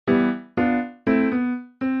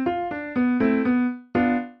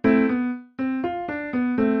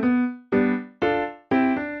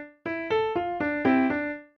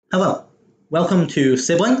Hello. Welcome to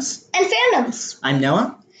Siblings. And Fandoms. I'm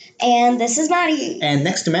Noah. And this is Maddie. And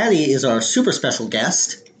next to Maddie is our super special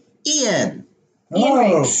guest, Ian. Ian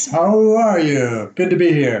Hello, Riggs. how are you? Good to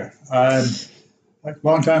be here. I'm a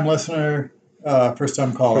long-time listener,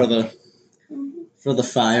 first-time For caller. the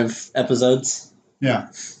 5 episodes Yeah,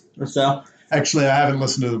 or so. actually, I haven't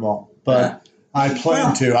listened to them all, but I plan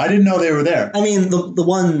Well- to. I didn't know they were there. I mean, the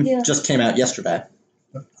one Yeah. just came out yesterday,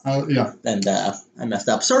 Yeah, and I messed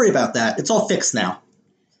up. Sorry about that. It's all fixed now.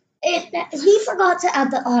 He forgot to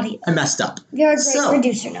add the audio. I messed up. You're a great So-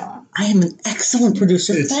 producer, Noah. I am an excellent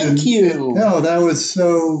producer. It's Thank you. No, that was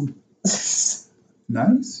so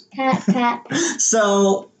nice. Pat, pat.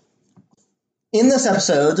 So, in this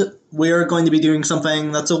episode, we're going to be doing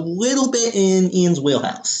something that's a little bit in Ian's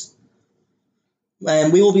wheelhouse.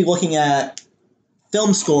 And we will be looking at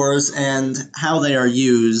film scores and how they are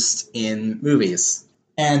used in movies.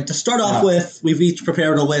 And to start off Yeah. with, we've each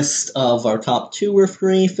prepared a list of our top 2 or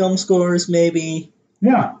 3 film scores, maybe.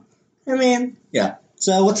 Yeah, Yeah.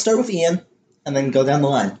 So let's start with Ian, and then go down the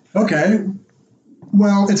line. okay.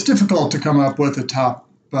 Well, it's difficult to come up with a top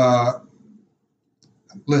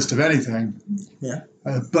list of anything. Yeah.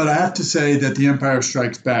 But I have to say that The Empire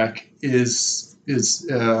Strikes Back is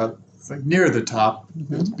like near the top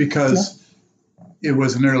because it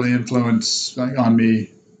was an early influence on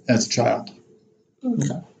me as a child.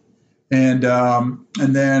 Okay. And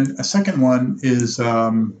then a second one is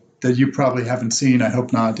that you probably haven't seen. I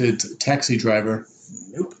hope not. It's Taxi Driver.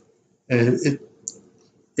 Nope.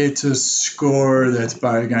 It's a score that's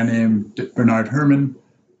by a guy named Bernard Herrmann,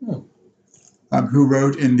 who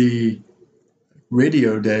wrote in the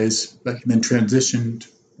radio days, and then transitioned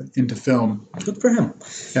into film Good for him.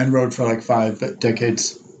 and wrote for like 5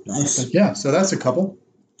 decades. Nice. But yeah, so that's a couple.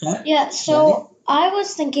 Okay. Yeah, so I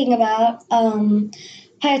was thinking about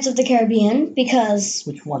Pirates of the Caribbean because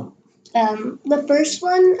Which one? the first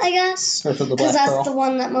one, I guess, First of the because Black that's Pearl. the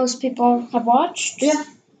one that most people have watched. Yeah.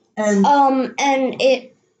 And And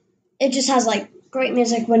it just has like great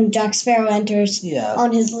music when Jack Sparrow enters yeah,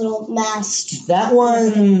 on his little mast. that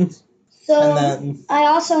one. So And then I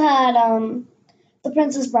also had The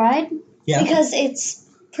Princess Bride yeah. because it's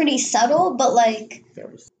pretty subtle, but like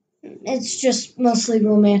it's just mostly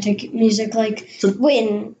romantic music. Like So-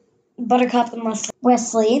 when Buttercup and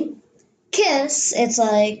Wesley kiss, it's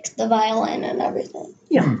like the violin and everything.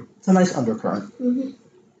 Yeah, it's a nice undercurrent.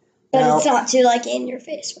 But Now- it's not too like in your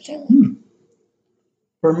face, which I like.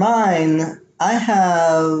 For mine, I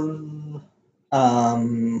have,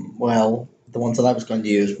 well, the ones that I was going to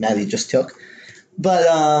use, Maddie just took. But,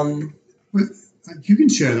 You can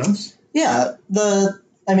share those. yeah, The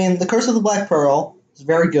Curse of the Black Pearl is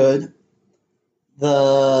very good.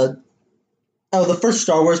 The first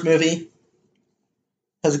Star Wars movie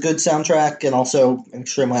has a good soundtrack and also an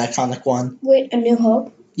extremely iconic one. Wait, A New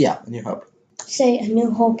Hope? Yeah, A New Hope. Say A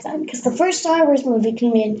New Hope then, because the first Star Wars movie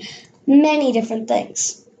can mean many different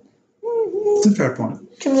things. It's a fair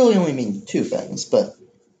point. Can really only mean 2 things, but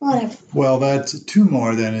Whatever. Well, that's 2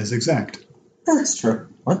 more than is exact. that's true.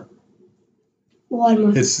 What? One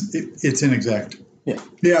more. It's inexact. Yeah.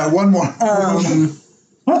 Yeah, 1 more.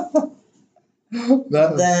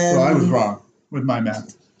 Then- I was wrong with my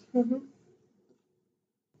math.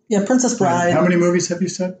 Yeah, Princess Bride. How many movies have you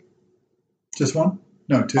said? Just 1?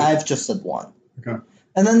 No, 2. I've just said 1. Okay.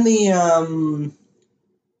 And then the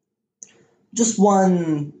just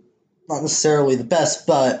one, not necessarily the best,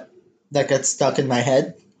 but that gets stuck in my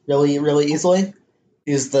head really, really easily,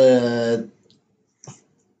 is the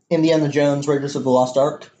Indiana Jones Raiders of the Lost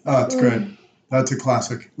Ark. Oh, that's great. That's a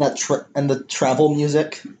classic. And the travel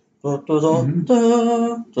music.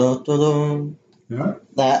 Yeah.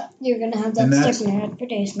 That. You're going to have that And stuck that's- in your head for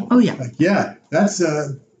days now. Oh yeah. Yeah, that's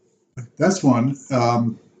one.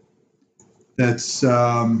 That's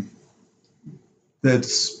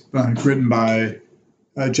written by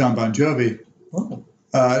John Bon Jovi. Oh,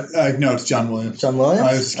 No, it's John Williams. John Williams.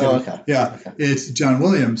 I was kidding. Oh, okay. Yeah, Okay. it's John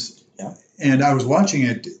Williams. Yeah. And I was watching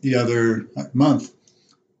it the other month,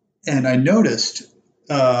 and I noticed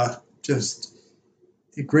just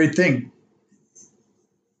a great thing.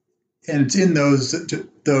 And it's in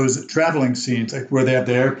those traveling scenes, like where they have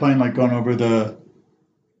the airplane like going over the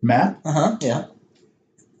map, Yeah.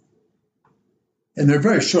 and they're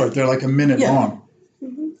very short. They're like a minute Yeah. long.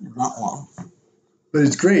 Not long. But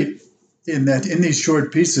it's great in that in these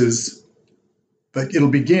short pieces, like it'll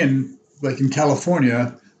begin like in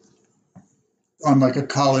California on like a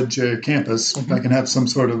college campus, like and have some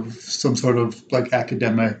sort of like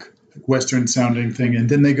academic, like Western sounding thing, and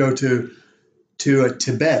then they go to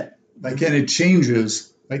Tibet, like and it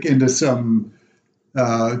changes like into some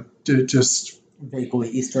just Vaguely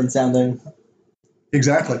Eastern sounding.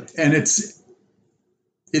 Exactly, and it's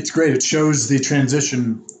great. It shows the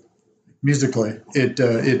transition musically. It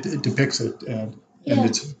depicts it, and Yeah.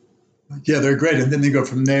 it's they're great. And then they go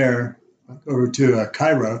from there over to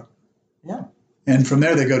Cairo, Yeah. and from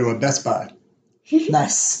there they go to a Best Buy.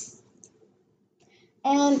 Nice.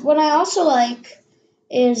 And what I also like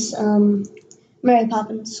is Mary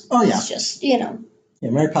Poppins. Oh, yeah. It's just, you know, Yeah,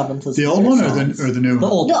 Mary Poppins is The old one or the new The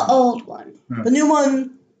one? old the one. old one. The new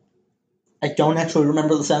one, I don't actually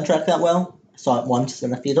remember the soundtrack that well. I saw it once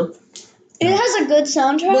in a theater. It has a good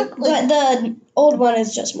soundtrack, But, like- but the old one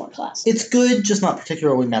is just more classic. It's good, just not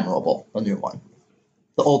particularly memorable, the new one.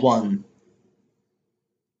 The old one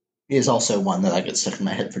is also one that I get stuck in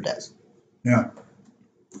my head for days. Yeah.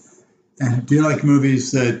 And do you like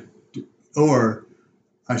movies that, or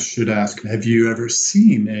I should ask, have you ever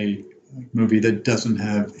seen a movie that doesn't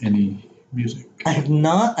have any music? I have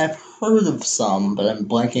not. I've heard of some, but I'm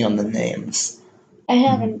blanking on the names. I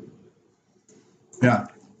haven't. Yeah,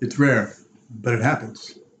 it's rare, but it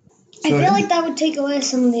happens. I feel like that would take away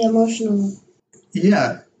some of the emotional.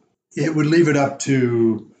 Yeah, it would leave it up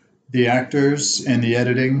to the actors and the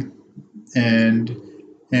editing and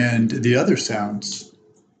the other sounds,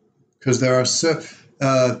 because there are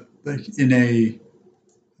like in a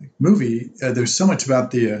movie there's so much about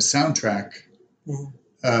the soundtrack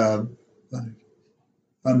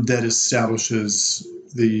that establishes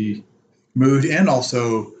the mood and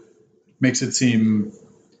also makes it seem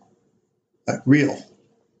real.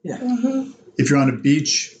 Mm-hmm. If you're on a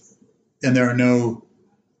beach and there are no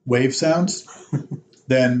wave sounds,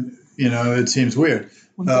 then it seems weird.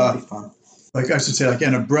 Wouldn't that be fun? Like I should say, like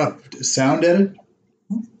an abrupt sound edit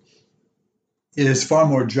is far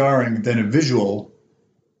more jarring than an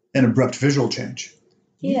abrupt visual change.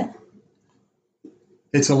 Yeah.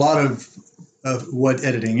 It's a lot of what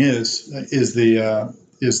editing is the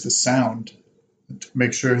sound, to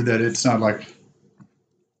make sure that it's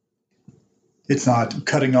not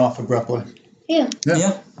cutting off abruptly. Yeah.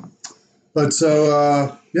 Yeah. But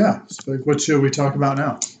so what should we talk about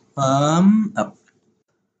now?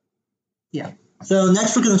 Yeah. So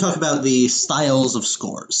next we're going to talk about the styles of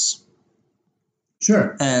scores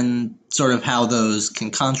Sure. and sort of how those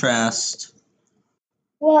can contrast.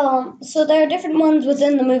 Well, so there are different ones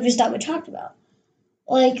within the movies that we talked about.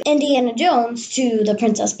 Like Indiana Jones to The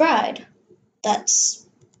Princess Bride. That's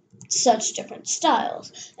such different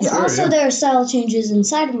styles. And Yeah, also there are style changes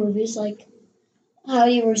inside of movies, like how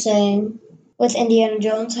you were saying with Indiana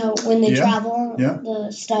Jones, how when they travel,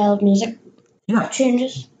 the style of music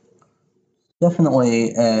changes.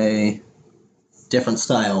 Definitely a different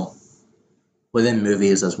style within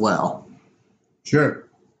movies as well. Sure.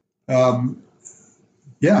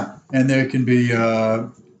 Yeah, and there can be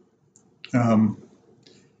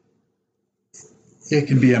it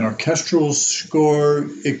can be an orchestral score.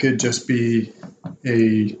 It could just be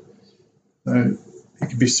it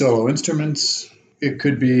could be solo instruments. It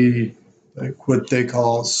could be like what they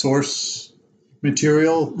call source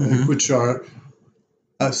material, which are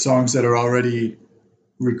songs that are already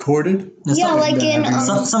recorded. Yeah, like in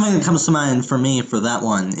Something that comes to mind for me for that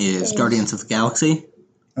one is Guardians of the Galaxy.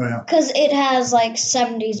 Oh yeah, because it has like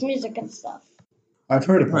 70s music and stuff I've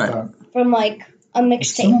heard about that. from like a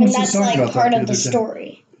mixtape, Someone and was just that's talking like about that part the of the other day.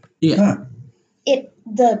 story. Yeah. Huh.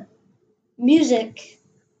 The music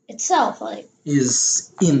itself, like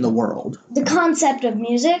Is in the world. the concept of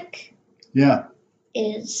music Yeah.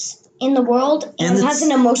 is in the world and And has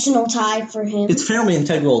an emotional tie for him. It's fairly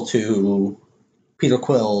integral to Peter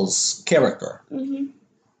Quill's character. The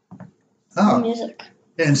Oh, music.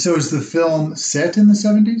 and so is the film set in the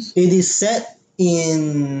 70s? It is set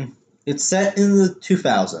in the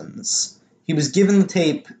 2000s. He was given the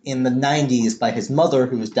tape in the 90s by his mother,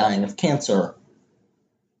 who was dying of cancer.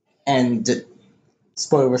 And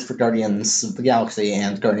spoilers for Guardians of the Galaxy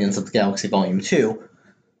and Guardians of the Galaxy Volume 2.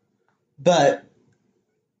 But,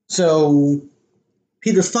 so,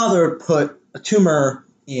 Peter's father put a tumor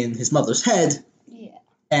in his mother's head,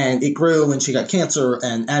 and it grew when she got cancer,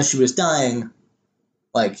 and as she was dying,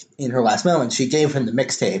 like, in her last moments, she gave him the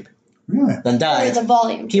mixtape, Really? then Or died. the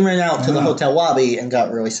volume. He ran out to the Wow. hotel lobby and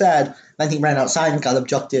got really sad. Then he ran outside and got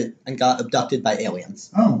abducted by aliens.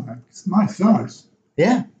 Oh, my stars.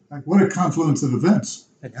 Yeah. Like, what a confluence of events.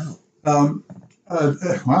 I know.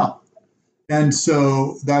 Wow. And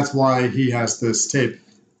so that's why he has this tape.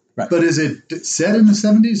 Right. But is it set in the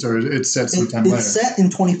 70s or it's set sometime later? It's set in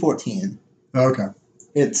 2014. Okay.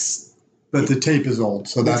 But the tape is old,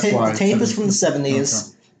 so that's why. The tape is from the 70s.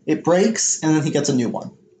 Okay. It breaks, and then he gets a new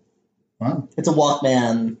one. Wow. It's a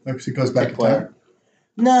Walkman. Actually goes back tape in time. player.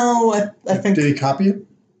 No, I think... Did he copy it?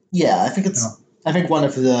 Yeah, I think it's I think one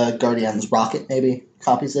of the Guardians rocket maybe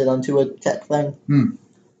copies it onto a tech thing.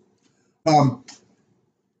 Um,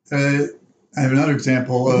 I have another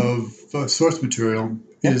example of source material.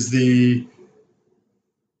 Yep.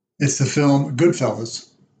 It's the film Goodfellas,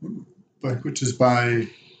 which is by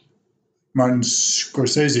Martin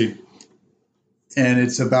Scorsese, and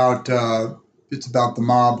it's about the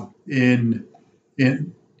mob in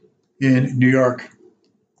New York.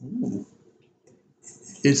 Ooh,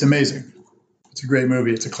 It's amazing. It's a great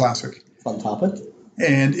movie. It's a classic, fun topic.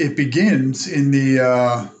 and it begins in the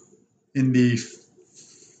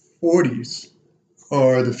 40s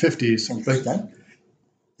or the 50s, Interesting.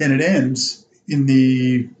 and it ends in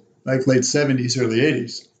the late 70s, early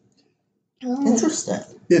 80s, Oh. Interesting.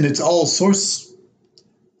 and it's all source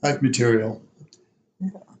type material,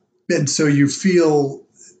 and so you feel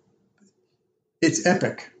it's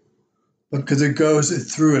epic because it goes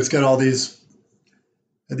through. It's got all these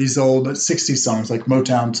old 60s songs like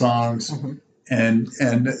Motown songs, Mhm. and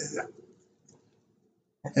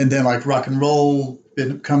then like rock and roll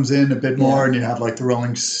it comes in a bit more, and you have like the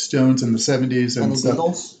Rolling Stones in the 70s and Any stuff,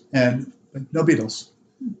 Beatles? and no Beatles,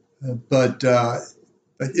 but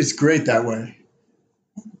it's great that way.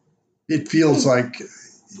 It feels like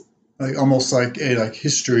almost like a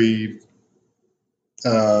history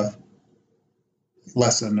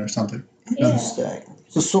lesson or something. Yeah. Interesting.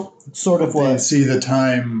 So sort of You what see the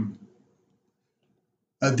time,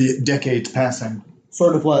 the decades passing.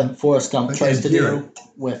 Forrest Gump I tries can to hear do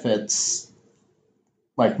with its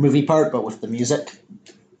movie part, but with the music.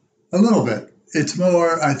 A little bit. It's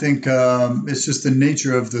more, I think, it's just the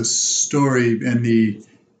nature of the story, and the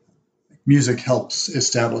music helps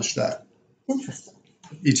establish that Interesting.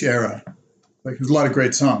 each era. There's a lot of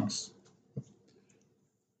great songs.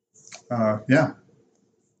 Yeah.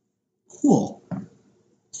 Cool.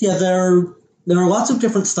 So yeah, there are lots of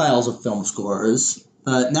different styles of film scores,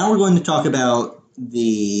 but now we're going to talk about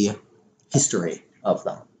the history of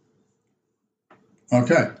them.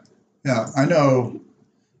 Okay. Yeah, I know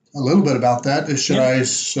a little bit about that. Should Yeah. I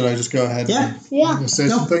just go ahead Yeah. and say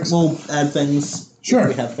No, some things? we'll add things. Sure. If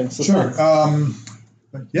we have things to Sure. say.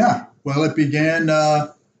 But yeah. Well, it began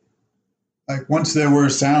once there were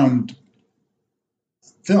sound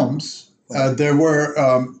films. There were.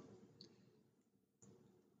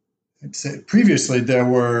 I'd say previously there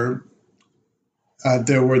were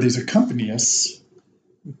these accompanists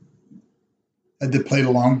that played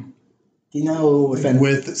along Do you know if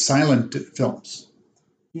with silent films.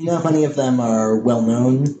 any of them are well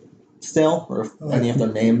known still, or if any of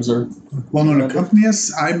their names are? Well-known Remember?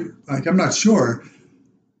 accompanists. I'm not sure,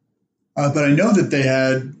 but I know that they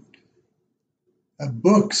had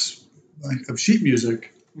books of sheet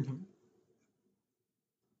music, Mhm.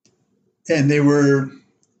 and they were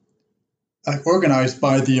organized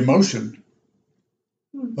by the emotion,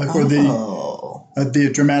 or the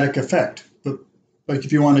dramatic effect. But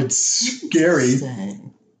if you wanted scary,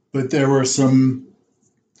 Interesting. but there were some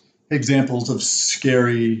examples of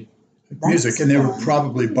scary music, and they were fun.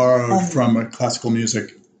 probably borrowed from classical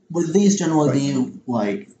music. Would these generally be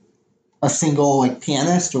like a single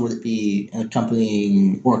pianist, or would it be an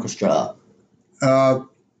accompanying orchestra?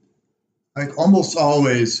 Almost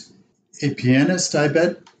always a pianist, I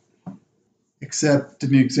bet, except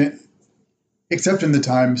in the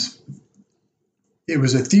times it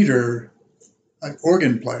was a theater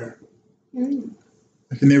organ player. Mm.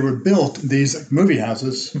 And they were built, these movie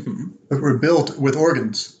houses that were built with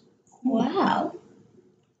organs. Wow.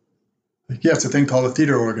 Yeah, it's a thing called a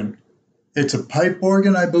theater organ. It's a pipe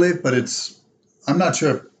organ, I believe, but I'm not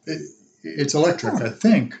sure. It's electric, I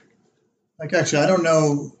think. Actually, I don't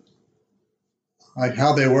know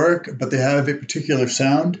how they work, but they have a particular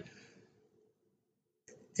sound.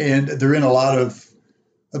 And they're in a lot of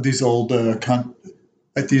these old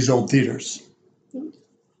these old theaters.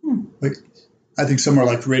 I think somewhere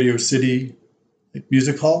like Radio City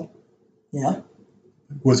Music Hall Yeah.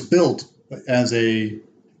 was built as a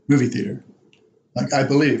movie theater, I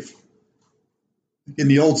believe, in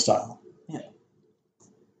the old style. Yeah.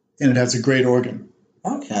 And it has a great organ.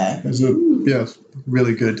 Okay. Yes,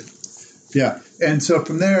 really good. Yeah. And so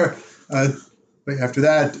from there, after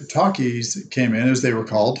that, talkies came in, as they were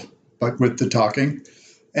called, with the talking.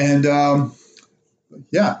 And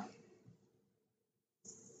yeah.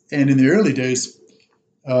 And in the early days,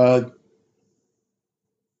 there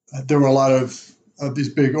were a lot of these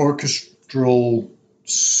big orchestral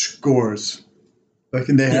scores.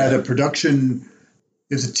 And they had a production.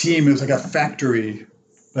 It was a team. It was like a factory,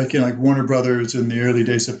 like Warner Brothers in the early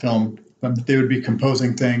days of film. They would be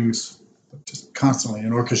composing things just constantly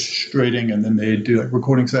and orchestrating, and then they'd do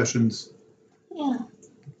recording sessions. Yeah.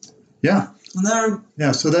 Yeah.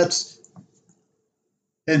 Yeah, so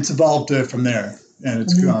it's evolved from there, and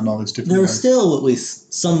it's gone all these different There are ways. still at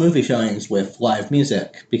least some movie showings with live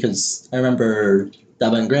music, because I remember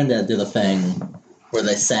Daba and Granddad did a thing where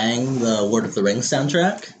they sang the Lord of the Rings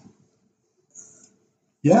soundtrack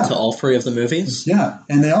Yeah. to all three of the movies. Yeah,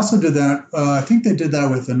 and they also did that. I think they did that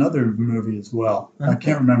with another movie as well. I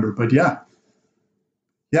can't remember, but yeah.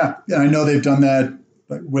 And I know they've done that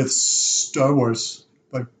with Star Wars,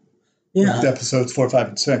 with episodes 4, 5,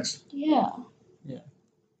 and 6. Yeah.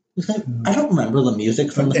 I don't remember the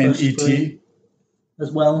music from the And first E.T. three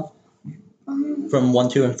as well. From 1,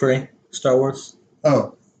 2, and 3, Star Wars.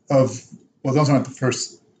 Well, those aren't the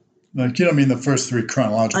first. Like, you don't mean the first 3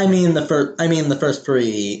 chronologically. I mean the first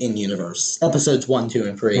 3 in universe. Episodes 1, 2,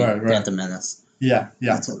 and 3. Right. Phantom Menace. Yeah.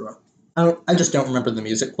 Etc. I just don't remember the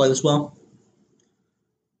music quite as well.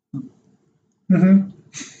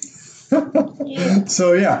 Yeah.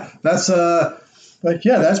 So yeah, that's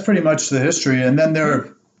that's pretty much the history. And then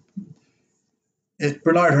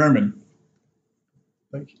Bernard Herrmann,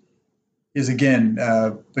 is again,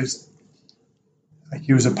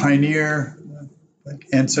 he was a pioneer,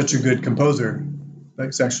 and such a good composer.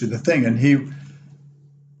 That's actually the thing, and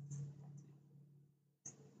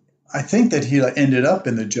I think that he ended up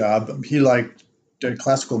in the job. He liked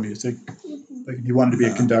classical music. He wanted to be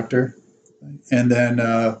a conductor, and then,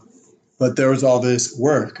 but there was all this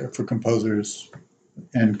work for composers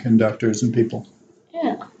and conductors and people.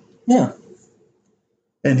 Yeah.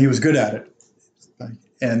 And he was good at it.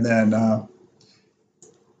 And then,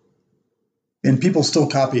 and people still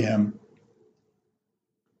copy him.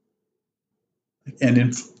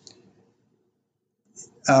 And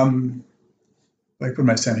what am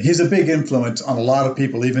I saying? He's a big influence on a lot of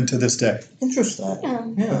people, even to this day.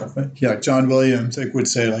 Interesting. Yeah. John Williams, I would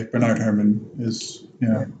say, like Bernard Herrmann is,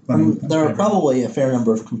 there are probably a fair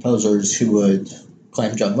number of composers who would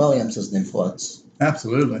claim John Williams as an influence.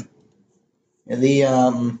 Absolutely.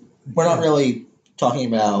 We're not really talking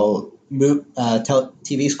about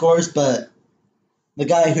TV scores, but the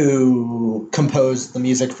guy who composed the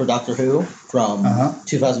music for Doctor Who from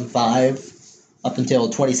 2005 up until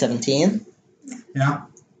 2017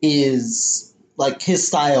 is, his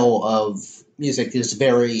style of music is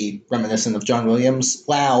very reminiscent of John Williams.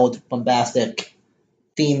 Loud, bombastic,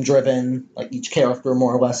 theme-driven, each character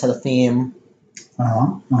more or less had a theme.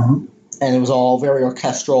 And it was all very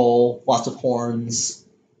orchestral, lots of horns.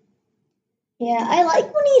 Yeah, I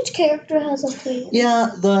like when each character has a theme.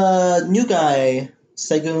 Yeah, the new guy,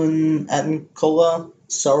 Segun Atinkola,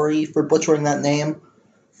 sorry for butchering that name,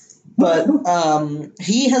 but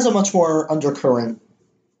he has a much more undercurrent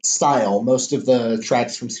style. Most of the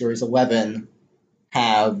tracks from Series 11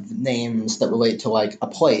 have names that relate to, a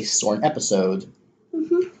place or an episode,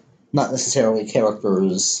 not necessarily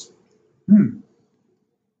characters.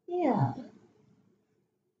 Yeah.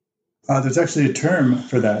 There's actually a term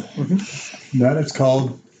for that. That it's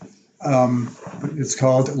called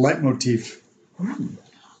leitmotif.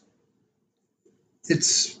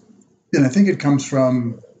 And I think it comes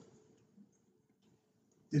from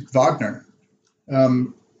Wagner,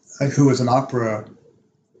 who was an opera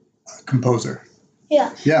composer.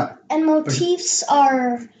 Yeah. Yeah. And motifs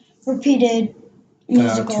are repeated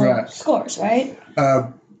musical scores, right?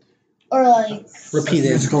 Or repeated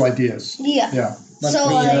musical ideas. Yeah. Yeah. So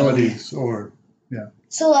melodies or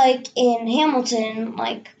So in Hamilton,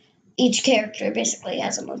 each character basically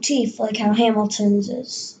has a motif, like how Hamilton's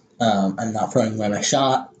is. I'm not throwing away my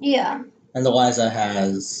shot. Yeah. And Eliza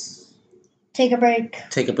has Take a break.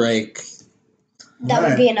 That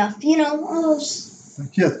would be enough,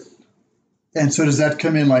 Yeah. And so does that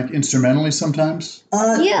come in instrumentally sometimes?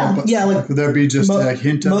 Yeah. Yeah, Would there be just a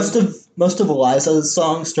hint of most of Eliza's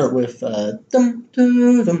songs start with dum dum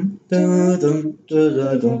dum dum dum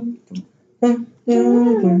dum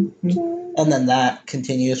dum, and then that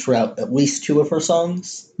continues throughout at least 2 of her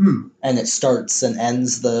songs. And it starts and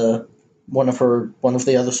ends one of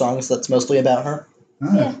the other songs that's mostly about her.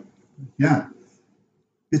 Yeah.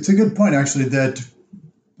 It's a good point, actually, that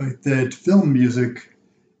that film music,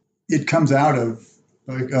 it comes out of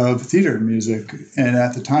theater music, and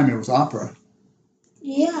at the time it was opera.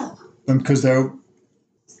 Yeah. Because and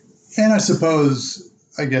I suppose,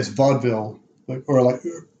 I guess, vaudeville, or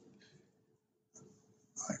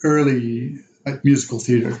early musical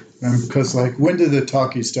theater. Because when did the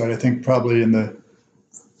talkies start? I think probably in the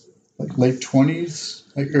late 20s,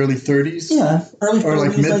 early 30s. Yeah, early 30s,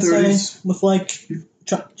 or mid 30s, with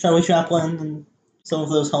Charlie Chaplin and some of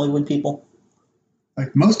those Hollywood people.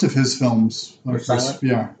 Most of his films were silent.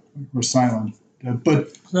 Were silent.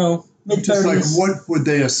 But so mid 30s. Just what would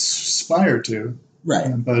they aspire to?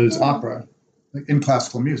 Right. But it's opera. like in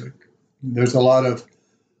classical music. There's a lot of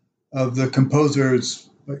the composers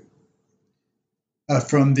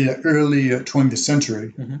from the early 20th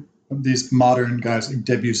century, these modern guys like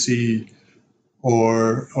Debussy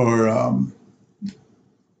or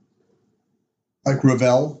like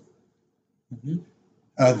Ravel,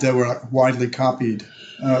 that were widely copied,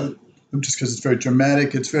 just because it's very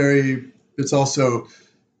dramatic. It's also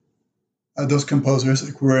those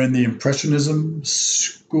composers were in the Impressionism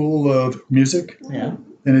school of music. Yeah.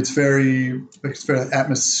 And it's very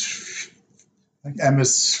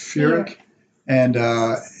atmospheric, and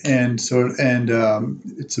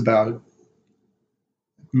it's about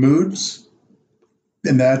moods,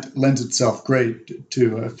 and that lends itself great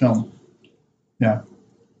to a film. Yeah.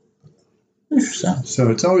 Interesting.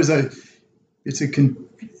 So it's always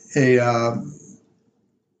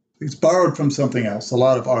it's borrowed from something else. A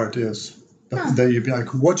lot of art is that you'd be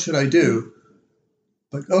like, what should I do?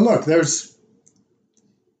 Like, oh look, there's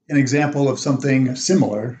an example of something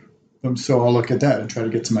similar. So I'll look at that and try to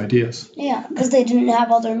get some ideas. Yeah, because they didn't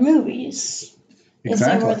have other movies.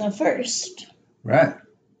 Exactly. If they were the first. Right.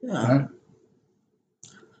 Yeah. Right.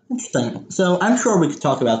 Interesting. So I'm sure we could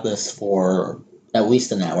talk about this for at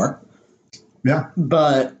least an hour. Yeah.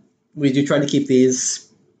 But we do try to keep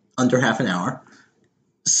these under half an hour.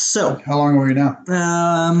 So How long are we now?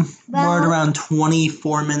 we're at around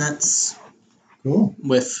 24 minutes. Cool.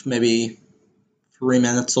 With maybe 3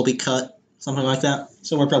 minutes will be cut, something like that.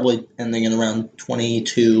 So we're probably ending at around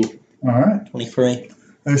 22, All right. 23.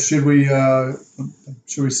 Should we let's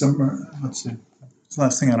see. What's the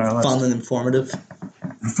last thing on our list? Fun and informative.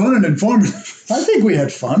 Fun and informative. I think we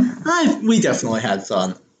had fun. We definitely had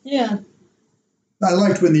fun. Yeah. I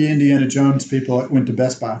liked when the Indiana Jones people went to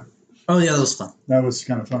Best Buy. Oh yeah, that was fun. That was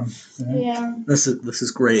kind of fun. Yeah. This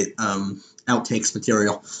is great. Outtakes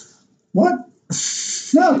material. What?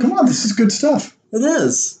 No, come on. This is good stuff, It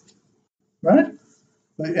is. right?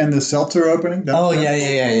 And the seltzer opening. Oh yeah.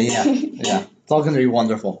 Yeah. It's all going to be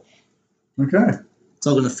wonderful. Okay. It's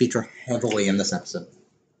all going to feature heavily in this episode.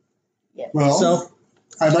 Well, So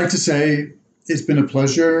I'd like to say it's been a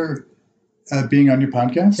pleasure being on your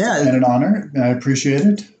podcast. Yeah. And an honor. I appreciate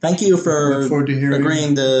it. thank you Look for forward to hearing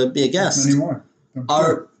agreeing to be a guest. many more.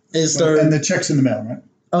 Is there? And the check's in the mail, right?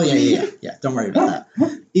 Oh yeah. Don't worry about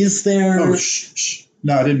that. Is there? Oh, shh.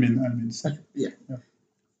 No, I didn't mean that. I mean, Yeah.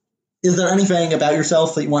 Is there anything about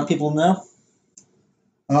yourself that you want people to know?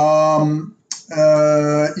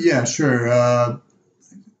 Yeah, sure.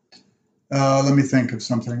 Let me think of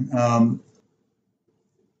something.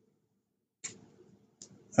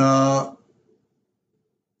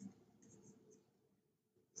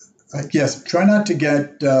 Yes, try not to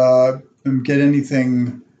get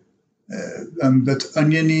anything that's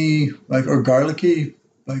oniony, or garlicky,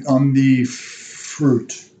 on the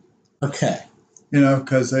fruit. Okay.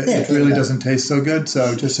 Because it really doesn't taste so good.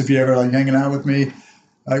 So just if you're ever hanging out with me,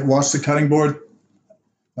 wash the cutting board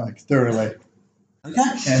thoroughly.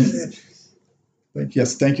 Okay. But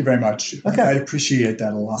yes, thank you very much. Okay. I appreciate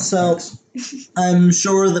that a lot. So Thanks. I'm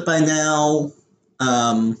sure that by now,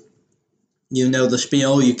 you know the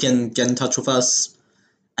spiel. You can get in touch with us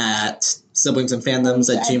at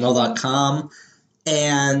siblingsandfandoms@gmail.com.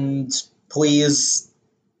 And please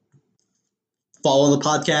follow the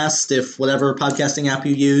podcast if whatever podcasting app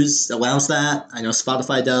you use allows that. I know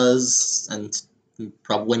Spotify does, and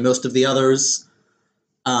probably most of the others.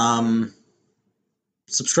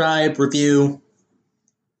 Subscribe, review,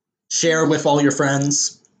 share with all your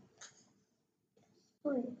friends.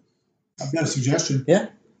 I've got a suggestion. Yeah.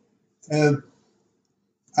 I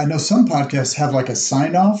know some podcasts have a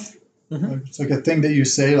sign off. Mhm. It's a thing that you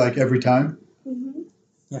say every time. Mm-hmm.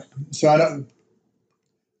 Yeah. So I don't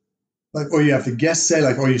or you have the guest say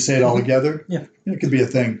or you say it all together. Yeah. It could be a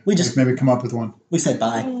thing. We just- maybe come up with one. We say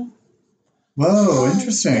bye. Whoa,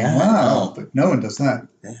 interesting. Yeah, Wow. But no one does that.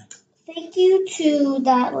 Thank you to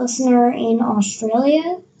that listener in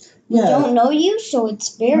Australia. We don't know you, so it's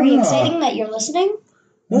very exciting that you're listening.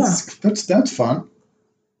 That's fun.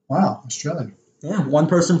 Wow, Australia. Yeah, one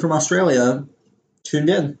person from Australia tuned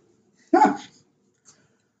in. Huh.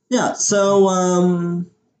 Yeah, so,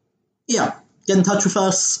 get in touch with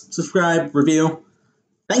us, subscribe, review.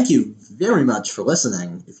 Thank you very much for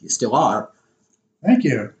listening, if you still are. Thank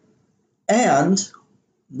you. And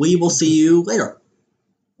we will see you later.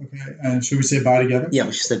 Okay, and should we say bye together? Yeah,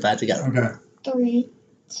 we should say bye together. Okay. 3,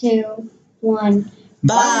 2, 1.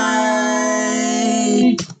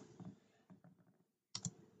 Bye!